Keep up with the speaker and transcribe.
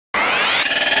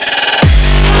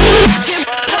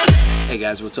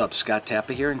guys, what's up? Scott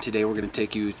Tappa here, and today we're going to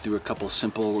take you through a couple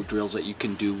simple drills that you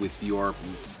can do with your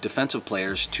defensive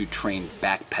players to train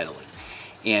backpedaling.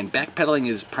 And backpedaling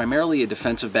is primarily a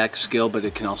defensive back skill, but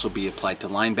it can also be applied to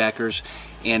linebackers,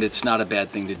 and it's not a bad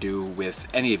thing to do with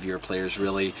any of your players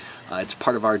really. It's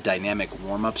part of our dynamic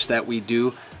warm-ups that we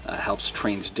do. Helps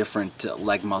trains different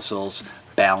leg muscles,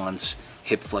 balance,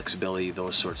 hip flexibility,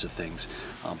 those sorts of things.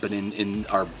 But in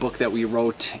our book that we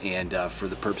wrote, and for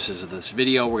the purposes of this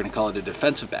video, we're going to call it a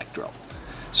defensive back drill.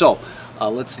 So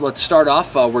let's start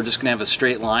off. We're just going to have a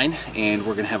straight line, and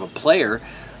we're going to have a player.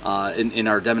 In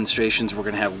our demonstrations, we're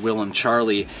going to have Will and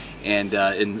Charlie, and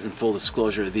in full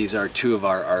disclosure, these are two of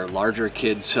our larger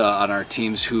kids on our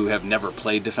teams who have never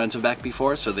played defensive back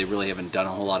before, so they really haven't done a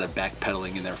whole lot of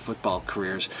backpedaling in their football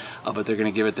careers, but they're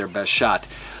going to give it their best shot.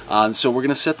 So we're going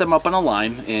to set them up on a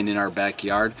line and in our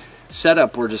backyard.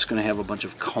 Setup, we're just going to have a bunch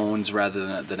of cones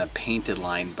rather than a painted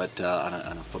line, but on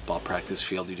a football practice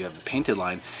field you do have a painted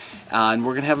line, and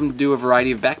we're going to have them do a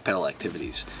variety of backpedal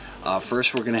activities.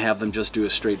 First, we're going to have them just do a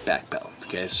straight back pedal.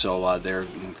 Okay, so their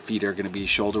feet are going to be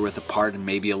shoulder width apart and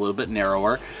maybe a little bit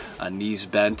narrower, knees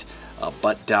bent,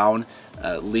 butt down,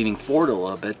 leaning forward a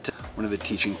little bit. One of the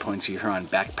teaching points you hear on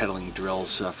backpedaling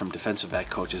drills from defensive back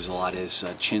coaches a lot is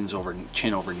chin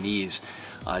over knees,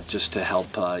 just to help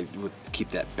keep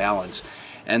that balance.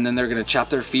 And then they're going to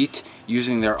chop their feet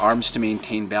using their arms to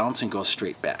maintain balance and go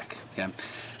straight back. Okay.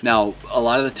 Now, a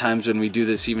lot of the times when we do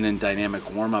this, even in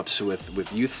dynamic warm-ups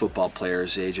with youth football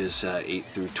players, ages 8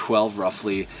 through 12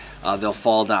 roughly, they'll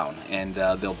fall down and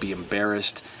they'll be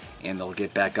embarrassed, and they'll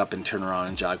get back up and turn around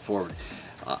and jog forward.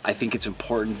 I think it's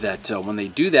important that when they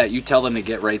do that, you tell them to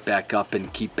get right back up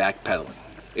and keep backpedaling.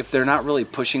 If they're not really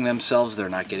pushing themselves, they're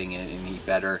not getting any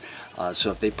better. So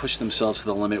if they push themselves to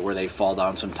the limit where they fall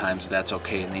down sometimes, that's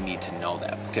okay, and they need to know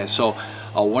that. Okay, so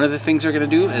one of the things they're going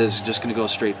to do is just going to go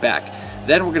straight back.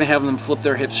 Then we're going to have them flip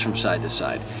their hips from side to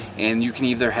side. And you can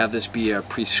either have this be a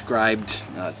prescribed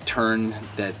turn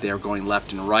that they're going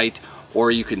left and right, or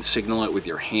you can signal it with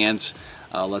your hands,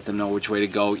 let them know which way to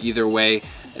go. Either way,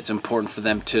 it's important for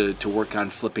them to work on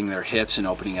flipping their hips and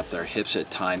opening up their hips at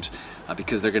times,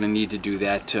 because they're going to need to do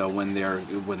that when they're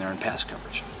in pass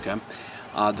coverage. Okay.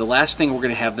 The last thing we're going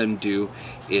to have them do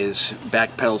is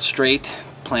backpedal straight,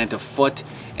 plant a foot,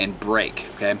 and brake.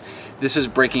 Okay, this is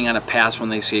braking on a pass when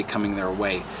they see it coming their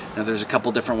way. Now, there's a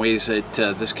couple different ways that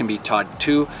this can be taught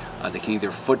too. They can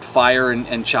either foot fire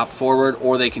and chop forward,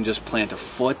 or they can just plant a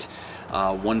foot,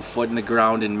 one foot in the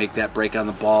ground, and make that brake on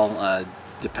the ball.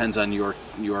 Depends on your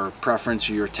preference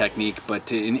or your technique, but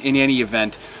in any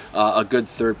event, a good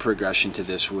third progression to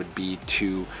this would be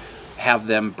to have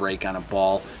them brake on a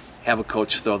ball, have a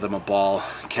coach throw them a ball,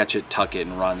 catch it, tuck it,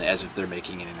 and run as if they're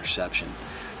making an interception.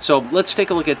 So let's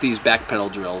take a look at these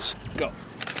backpedal drills. Go.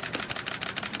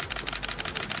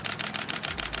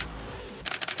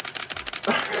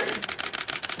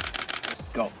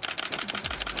 Go.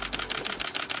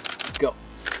 Go.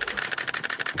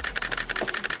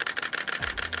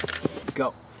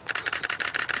 Go.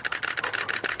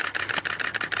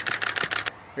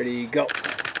 Ready, go.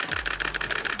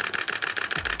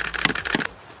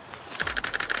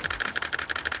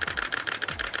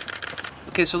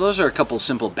 Okay, so those are a couple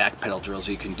simple backpedal drills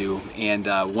you can do, and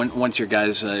once your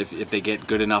guys, if they get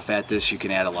good enough at this, you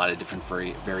can add a lot of different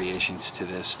variations to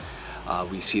this.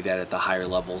 We see that at the higher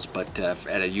levels, but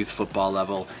at a youth football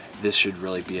level, this should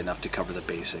really be enough to cover the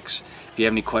basics. If you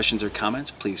have any questions or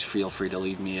comments, please feel free to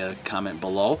leave me a comment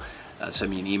below.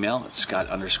 Send me an email at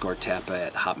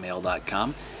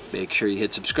scott_tappa@hotmail.com. Make sure you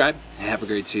hit subscribe, and have a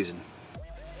great season.